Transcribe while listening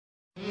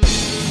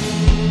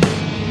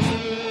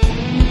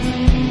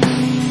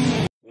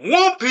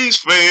Peace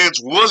fans,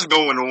 what's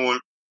going on?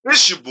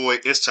 It's your boy,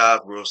 it's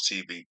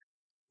tais.worldtv.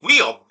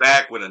 We are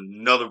back with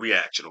another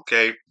reaction,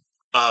 okay?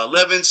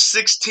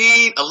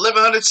 1116,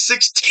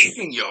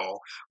 y'all.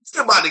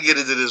 We're about to get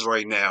into this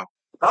right now.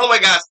 Oh my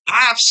gosh,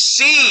 I've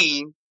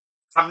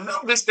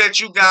noticed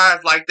that you guys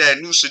like that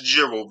new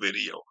Sajiro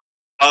video.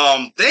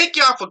 Thank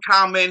y'all for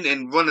commenting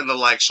and running the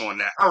likes on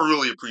that. I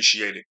really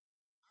appreciate it.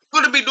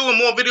 I'm gonna be doing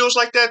more videos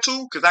like that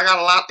too, because I got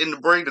a lot in the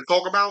brain to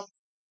talk about,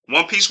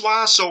 One Piece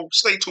wise, so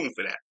stay tuned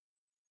for that.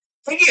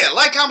 And yeah,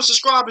 like, comment,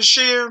 subscribe, and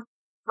share.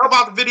 How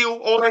about the video?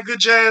 All that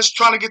good jazz.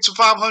 Trying to get to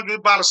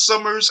 500 by the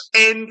summer's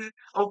end.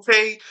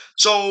 Okay?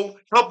 So,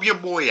 help your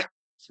boy out.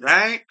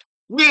 Right?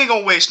 We ain't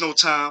gonna waste no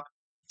time.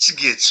 Let's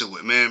get to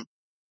it, man.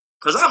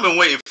 Because I've been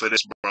waiting for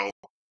this, bro.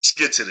 Let's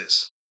get to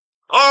this.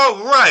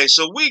 Alright,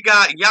 so we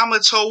got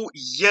Yamato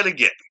yet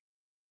again.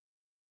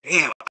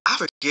 Damn, I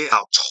forget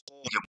how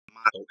tall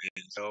Yamato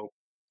is, yo.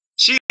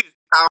 She is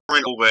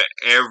towering over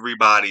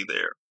everybody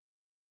there.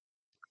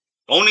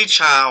 Only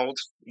child,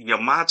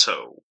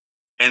 Yamato,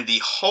 and the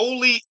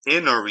Holy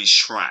Inari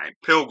Shrine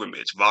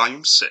Pilgrimage,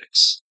 Volume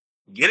 6.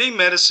 Getting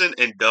medicine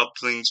and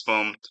dumplings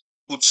from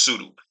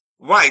Utsuru.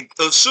 Right,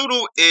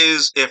 Utsuru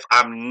is, if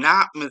I'm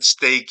not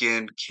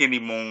mistaken,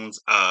 Kinemon's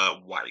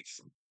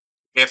wife.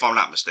 If I'm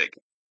not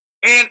mistaken.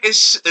 And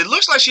it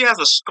looks like she has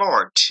a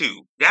scar,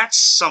 too. That's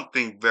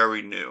something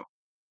very new.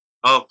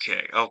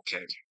 Okay.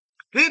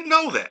 Didn't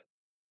know that.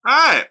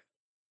 Alright.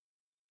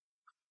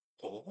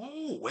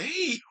 Oh,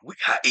 wait. We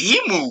got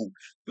Emu.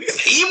 We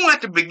got Emu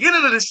at the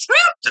beginning of this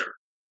chapter.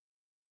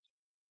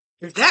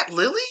 Is that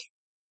Lily?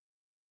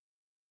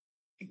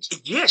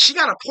 Yeah, she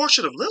got a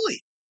portrait of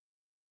Lily.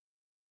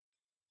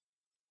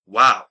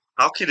 Wow.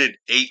 How can an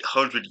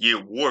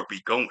 800-year war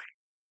be going?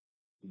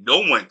 No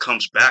one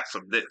comes back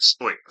from this.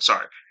 Wait,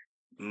 sorry.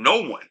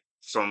 No one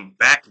from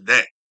back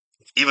then,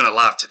 even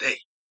alive today.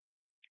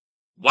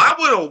 Why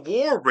would a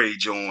war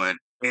rage on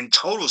in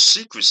total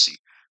secrecy?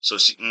 So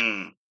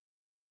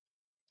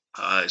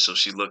alright, so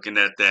she's looking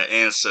at that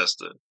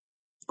ancestor.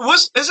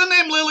 Is her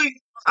name Lily?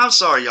 I'm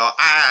sorry, y'all.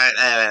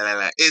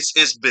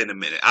 It's been a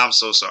minute. I'm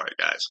so sorry,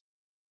 guys.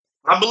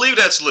 I believe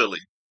that's Lily.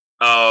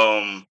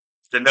 The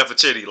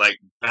Nefertiti, like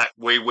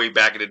way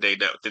back in the day,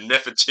 the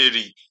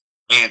Nefertiti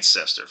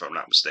ancestor, if I'm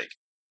not mistaken.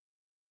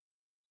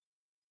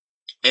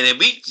 And then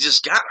we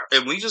just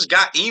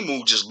got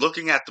Emu just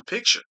looking at the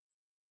picture.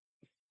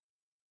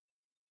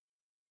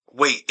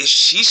 Wait, is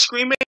she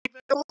screaming?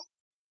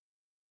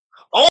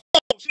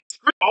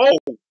 Oh,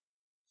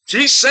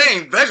 she's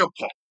saying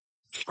Vegapunk,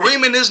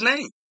 screaming his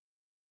name.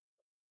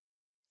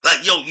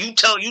 Like, yo, you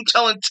telling you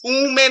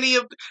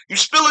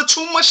spilling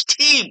too much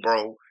tea,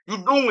 bro.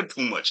 You doing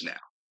too much now.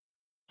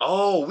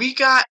 Oh, we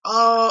got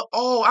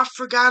I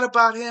forgot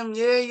about him.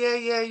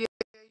 Yeah.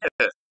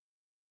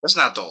 That's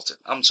not Dalton.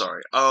 I'm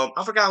sorry.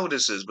 I forgot who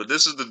this is, but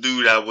this is the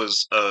dude that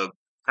was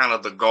kind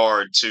of the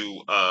guard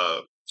to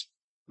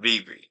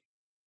Vivi.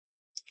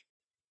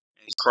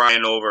 He's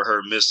crying over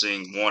her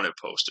missing wanted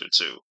poster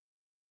too.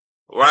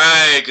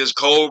 Right, because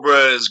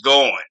Cobra is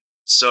gone.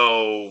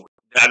 So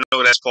I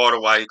know that's part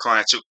of why he's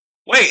crying too.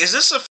 Wait, is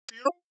this a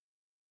funeral?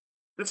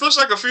 This looks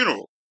like a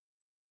funeral.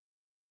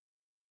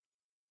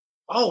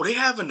 Oh, they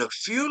having a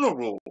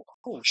funeral.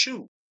 Oh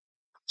shoot.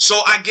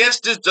 So I guess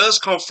this does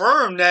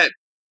confirm that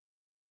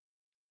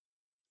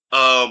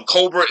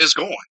Cobra is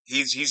gone.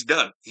 He's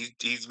done.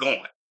 He's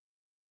gone.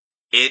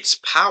 Its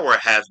power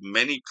has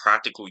many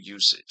practical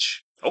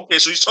usage. Okay,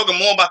 so he's talking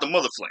more about the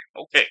Mother Flame.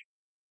 Okay.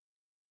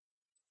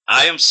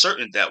 I am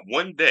certain that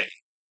one day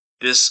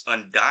this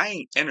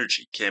undying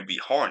energy can be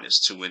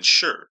harnessed to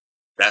ensure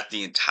that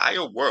the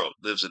entire world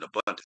lives in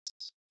abundance.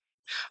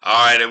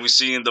 All right, and we're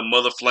seeing the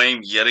Mother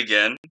Flame yet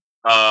again.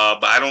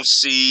 But I don't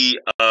see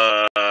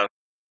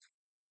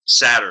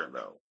Saturn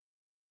though.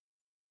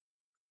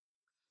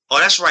 Oh,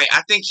 that's right.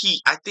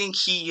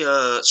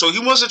 So he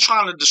wasn't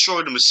trying to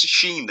destroy the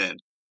machine then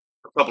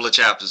a couple of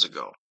chapters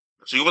ago.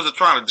 So he wasn't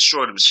trying to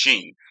destroy the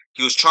machine.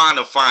 He was trying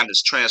to find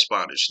his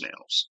transponder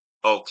snails.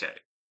 Okay.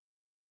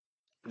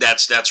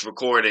 That's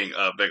recording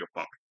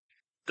Vegapunk.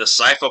 The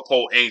Cypher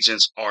Pole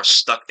agents are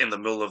stuck in the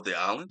middle of the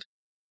island.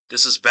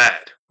 This is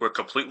bad. We're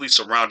completely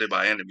surrounded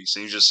by enemies,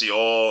 and you just see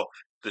all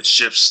the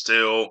ships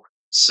still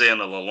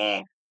sailing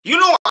along. You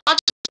know, I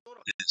just thought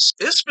of this.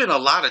 It's been a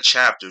lot of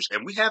chapters,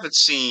 and we haven't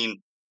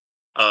seen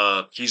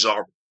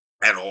Kizaru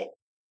at all.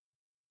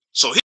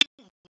 So he's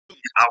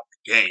out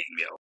the game,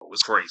 yo. It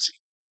was crazy.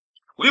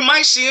 We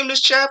might see him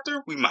this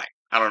chapter. We might.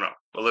 I don't know.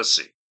 But let's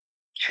see.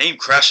 Came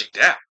crashing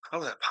down. How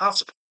is that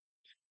possible?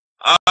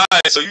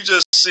 Alright, so you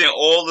just seeing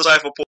all the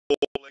Cypher Pole,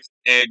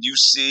 and you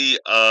see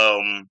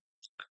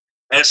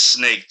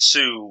S-Snake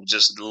 2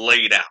 just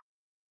laid out.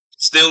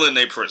 Still in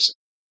their prison.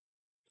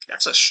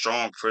 That's a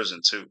strong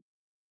prison, too.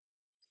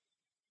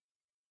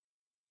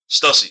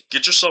 Stussy,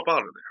 get yourself out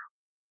of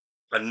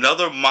there.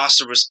 Another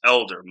monstrous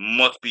elder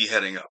must be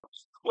heading up.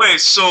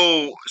 Wait,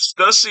 so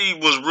Stussy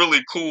was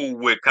really cool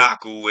with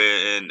Kaku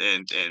and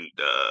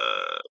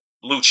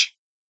lucci.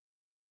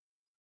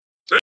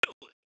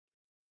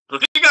 So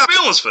she got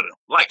feelings for them,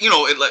 like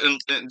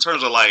in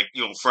terms of like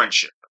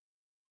friendship.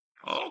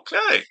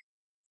 Okay.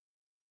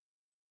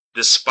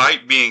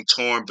 Despite being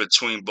torn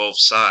between both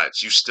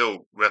sides, you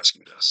still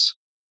rescued us.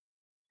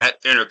 That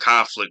inner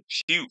conflict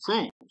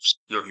proves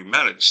your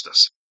humanity,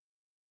 Stussy.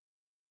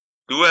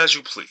 Do as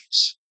you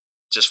please.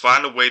 Just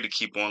find a way to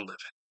keep on living.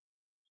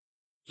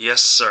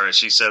 Yes, sir,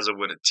 she says it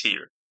with a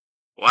tear.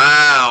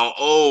 Wow,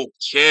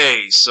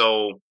 okay,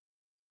 so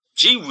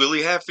she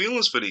really had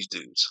feelings for these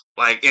dudes,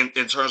 like in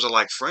terms of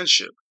like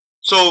friendship.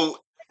 So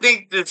I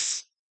think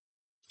this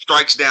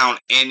strikes down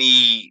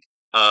any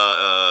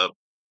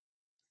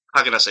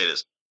how can I say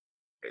this?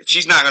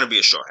 She's not going to be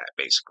a straw hat.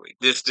 Basically,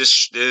 this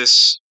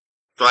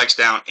strikes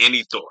down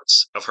any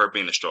thoughts of her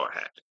being a straw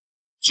hat.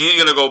 She's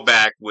going to go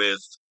back with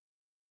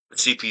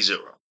CP0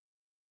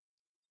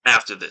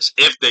 after this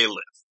if they live.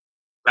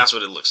 That's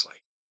what it looks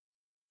like.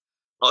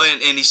 Oh,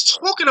 and he's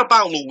talking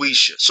about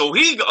Luisha. So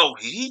he's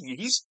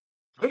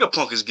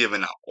Vegapunk is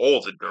giving out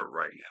all the dirt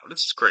right now.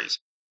 This is crazy.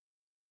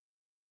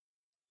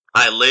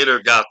 I later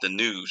got the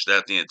news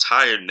that the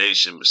entire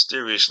nation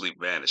mysteriously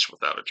vanished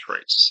without a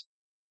trace.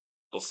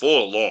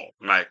 Before long,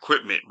 my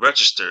equipment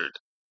registered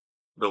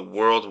the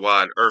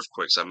worldwide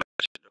earthquakes I mentioned.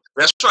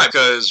 That's right,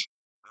 because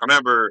I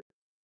remember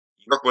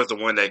York was the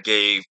one that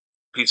gave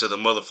Piece of the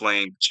Mother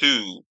Flame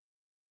to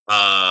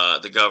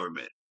the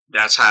government.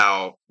 That's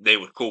how they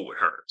were cool with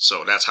her.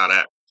 So that's how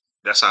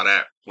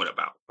that went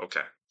about.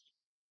 Okay.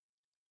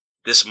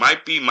 This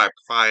might be my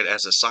pride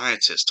as a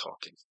scientist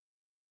talking,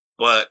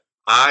 but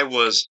I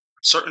was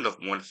certain of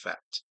one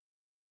fact.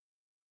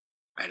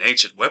 An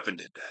ancient weapon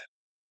did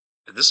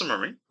that. Is this a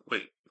marine?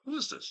 Wait, who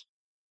is this?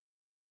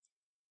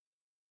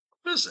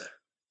 Who is that?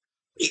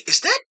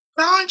 Is that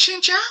Don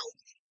Chin Chow?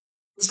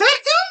 Is that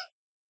him?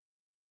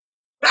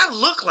 That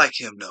looked like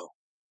him though.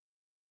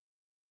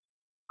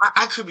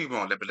 I could be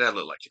wrong there, but that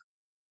looked like him.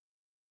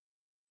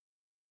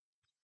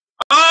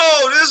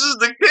 Oh, this is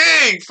the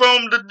king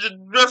from the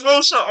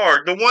Dressrosa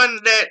arc. The one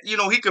that,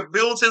 he could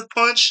build his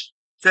punch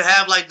to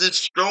have like this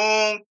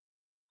strong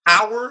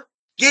power.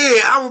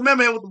 Yeah, I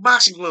remember him with the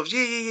boxing gloves. Yeah,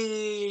 yeah, yeah,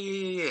 yeah,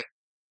 yeah, yeah, yeah.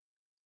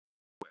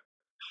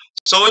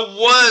 So it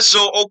was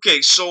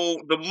okay. So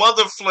the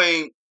Mother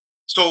Flame.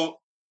 So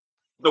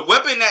the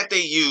weapon that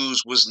they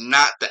used was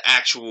not the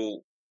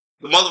actual.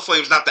 The Mother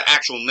Flame is not the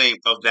actual name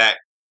of that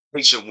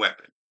ancient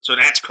weapon. So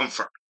that's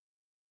confirmed.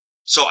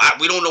 So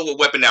we don't know what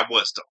weapon that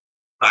was though.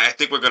 I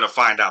think we're gonna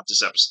find out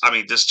this episode. I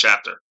mean, this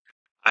chapter.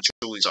 I'm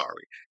truly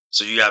sorry.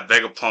 So you got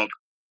Vegapunk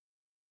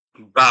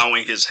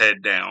bowing his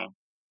head down,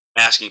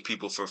 asking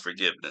people for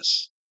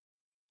forgiveness.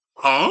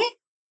 Huh?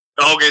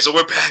 Okay, so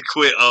we're back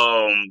with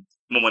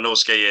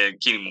Momonosuke and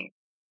Kinemon.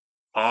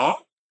 Huh?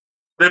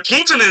 The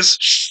Putin is.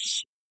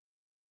 Shh.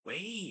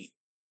 Wait,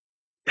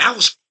 that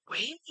was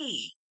wait.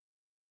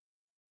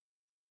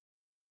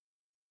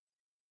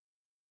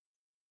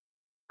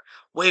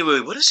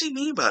 What does he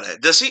mean by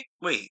that? Does he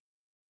wait?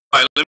 All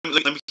right,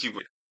 let me keep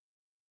it.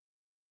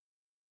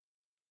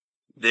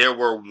 There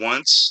were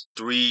once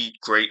three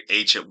great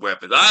ancient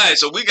weapons. All right,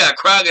 so we got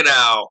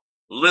Crocodile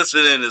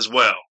listening as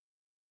well,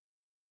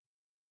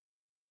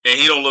 and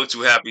he don't look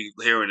too happy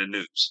hearing the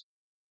news.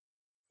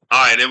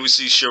 All right, then we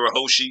see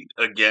Shirahoshi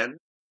again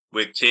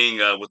with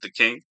with the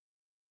king.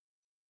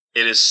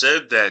 It is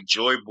said that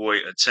Joyboy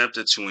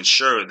attempted to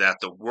ensure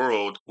that the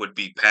world would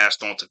be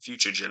passed on to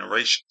future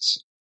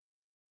generations.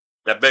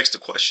 That begs the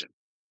question,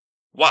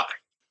 why?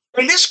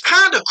 And it's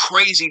kind of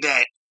crazy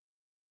that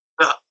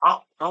the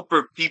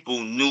upper people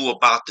knew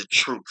about the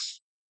truth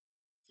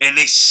and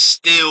they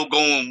still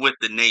going with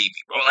the Navy,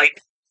 bro.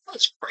 Like,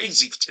 that's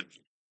crazy to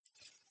me.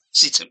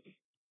 See, to me.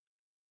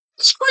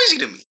 It's crazy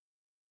to me.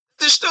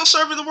 They're still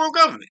serving the world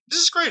government. This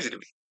is crazy to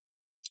me.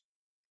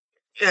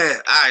 Yeah,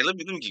 all right, let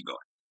me keep going.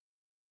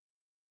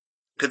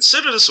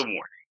 Consider this a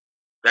warning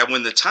that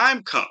when the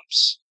time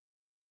comes,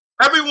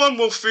 everyone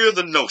will fear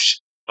the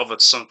notion of a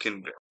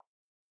sunken bill.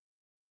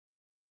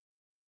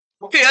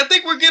 Okay, I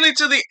think we're getting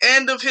to the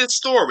end of his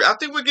story. I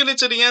think we're getting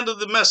to the end of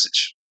the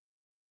message.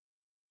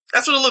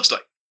 That's what it looks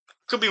like.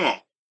 Could be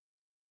wrong.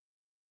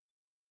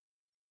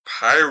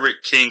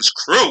 Pirate King's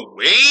crew.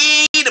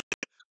 Wait a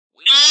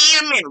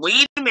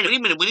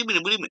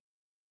minute.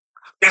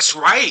 That's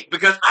right.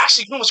 Because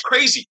actually, you know what's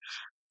crazy?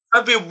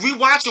 I've been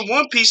rewatching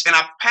One Piece and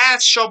I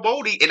passed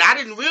Shobodi and I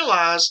didn't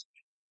realize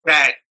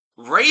that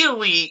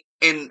Rayleigh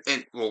and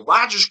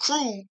Roger's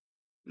crew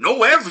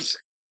know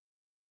everything.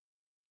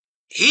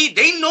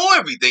 They know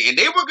everything, and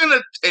they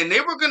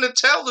were gonna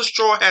tell the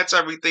Straw Hats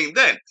everything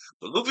then.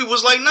 But Luffy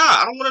was like, "Nah,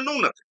 I don't want to know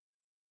nothing.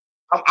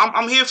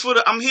 I'm here for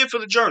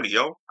the journey,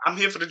 yo. I'm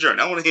here for the journey.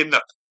 I don't want to hear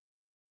nothing."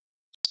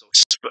 So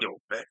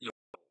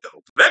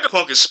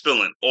Vegapunk is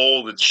spilling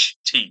all the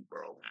tea,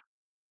 bro.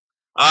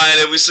 All right,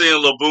 then we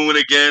seeing Laboon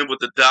again with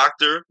the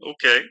doctor.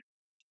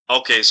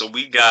 Okay. So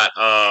we got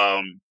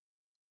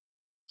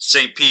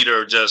Saint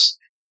Peter just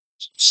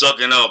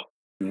sucking up.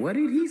 What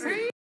did he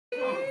say?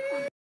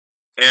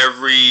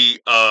 Every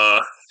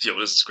yo,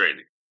 this is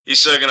crazy. He's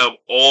sucking up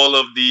all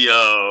of the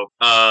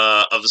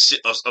of the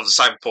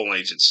Cyberpol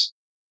agents.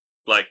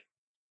 Like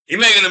He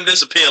making them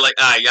disappear. Like,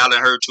 all right, y'all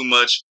done heard too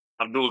much.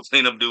 I'm doing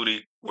cleanup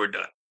duty. We're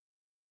done.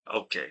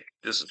 Okay,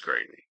 this is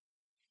crazy.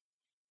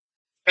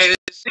 And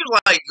it seems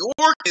like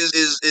York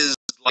is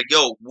like,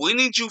 yo, when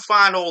did you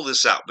find all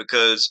this out?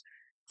 Because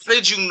how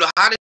did you know?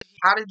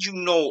 How did you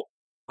know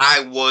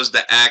I was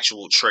the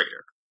actual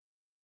traitor?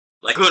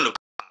 Like, couldn't have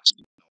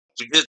possibly known.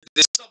 So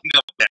there's something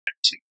else back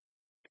to.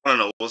 I don't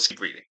know. Let's keep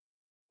reading.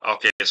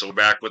 Okay, so we're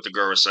back with the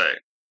girl saying,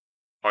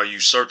 "Are you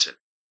certain?"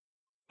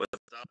 With the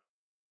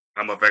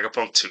I'm a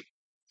Vegapunk too.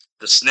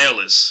 The snail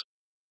is.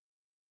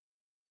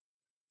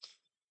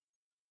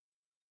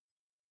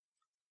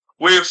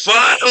 We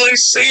finally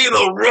see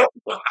the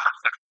robot.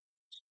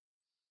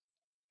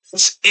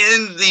 It's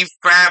in the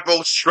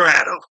Fabo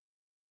Stratum.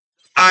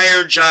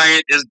 Iron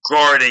Giant is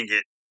guarding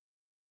it.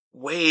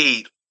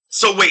 Wait.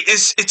 So wait,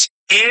 it's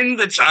in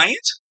the Giant?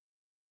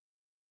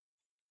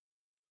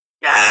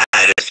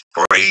 That is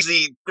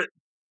crazy.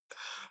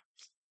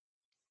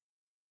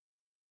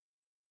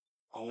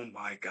 Oh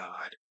my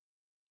god.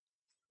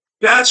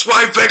 That's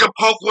why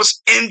Vegapunk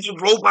was in the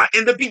robot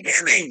in the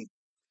beginning.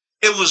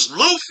 It was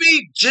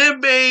Luffy,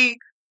 Jinbei,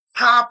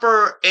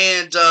 Copper,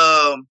 and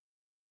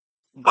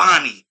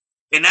Bonnie.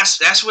 And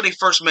that's where they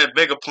first met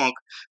Vegapunk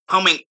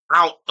coming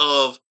out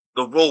of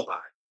the robot.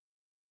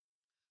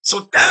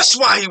 So that's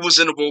why he was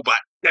in the robot.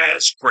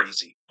 That's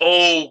crazy.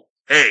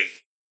 Okay.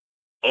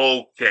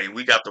 Okay.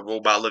 We got the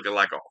robot looking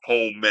like a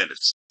whole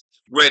menace.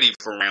 Ready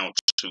for round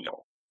two.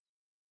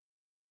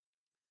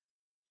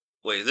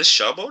 Wait, is this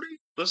Shabody?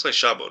 Looks like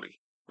Shabody.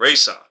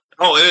 Rayson.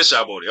 Oh, it is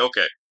Shabody.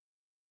 Okay.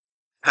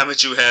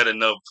 Haven't you had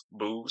enough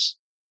booze?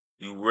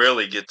 You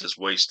rarely get this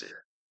wasted.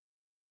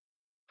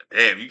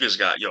 Damn, you just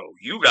got, yo,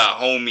 you got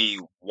homie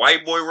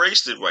white boy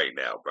wasted right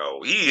now,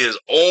 bro. He is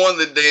on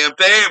the damn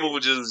table,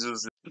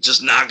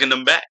 just knocking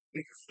them back.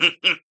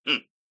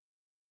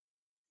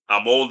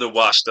 I'm old and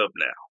washed up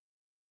now.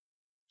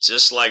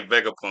 Just like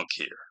Vegapunk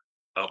here.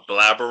 A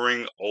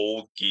blabbering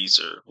old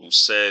geezer who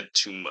said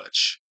too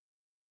much.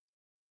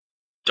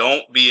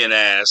 Don't be an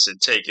ass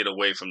and take it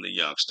away from the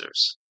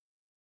youngsters.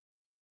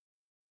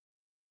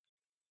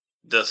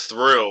 The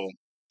thrill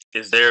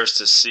is theirs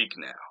to seek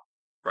now.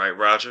 Right,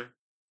 Roger?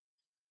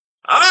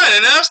 Alright,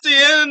 and that's the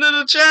end of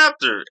the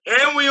chapter.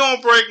 And we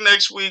on break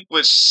next week,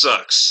 which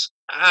sucks.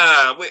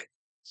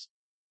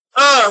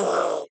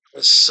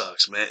 It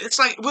sucks, man. It's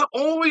like we're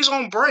always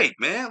on break,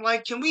 man.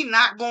 Like, can we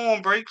not go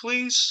on break,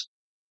 please?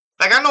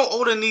 Like, I know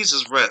Oda needs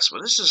his rest,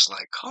 but it's just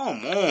like,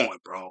 come on,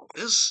 bro.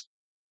 It's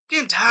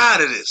getting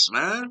tired of this,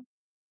 man.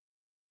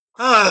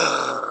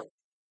 Alright,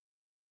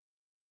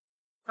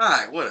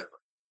 whatever.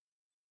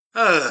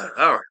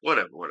 Alright,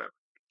 whatever.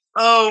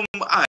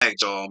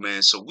 Alright, y'all,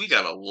 man. So we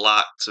got a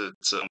lot to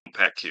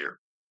unpack here.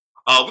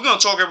 We're gonna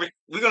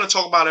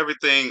talk about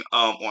everything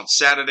on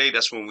Saturday.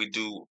 That's when we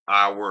do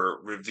our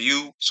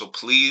review. So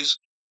please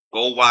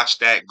go watch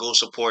that, go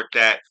support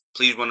that.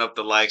 Please run up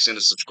the likes and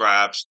the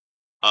subscribes.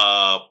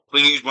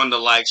 Please run the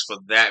likes for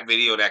that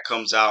video that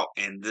comes out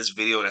and this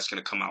video that's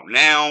gonna come out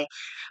now.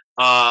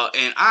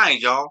 And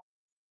y'all,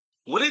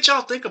 what did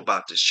y'all think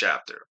about this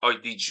chapter? Or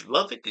did you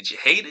love it? Did you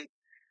hate it?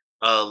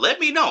 Let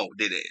me know.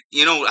 Did it?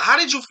 How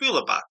did you feel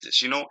about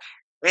this?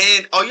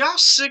 And are y'all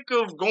sick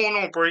of going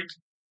on break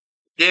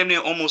damn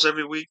near almost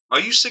every week? Are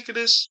you sick of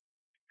this?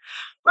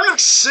 I'm not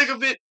sick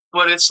of it,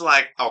 but it's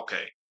like,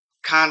 okay,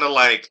 kind of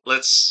like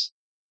let's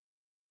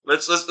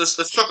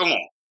truck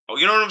along. Oh,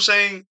 you know what I'm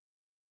saying?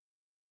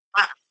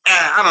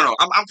 I don't know.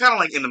 I'm kind of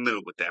like in the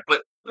middle with that,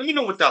 but let me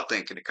know what y'all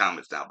think in the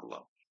comments down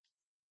below.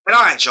 And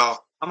all right, y'all,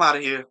 I'm out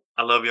of here.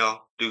 I love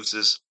y'all.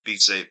 Deuces. Be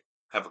safe.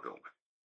 Have a good one.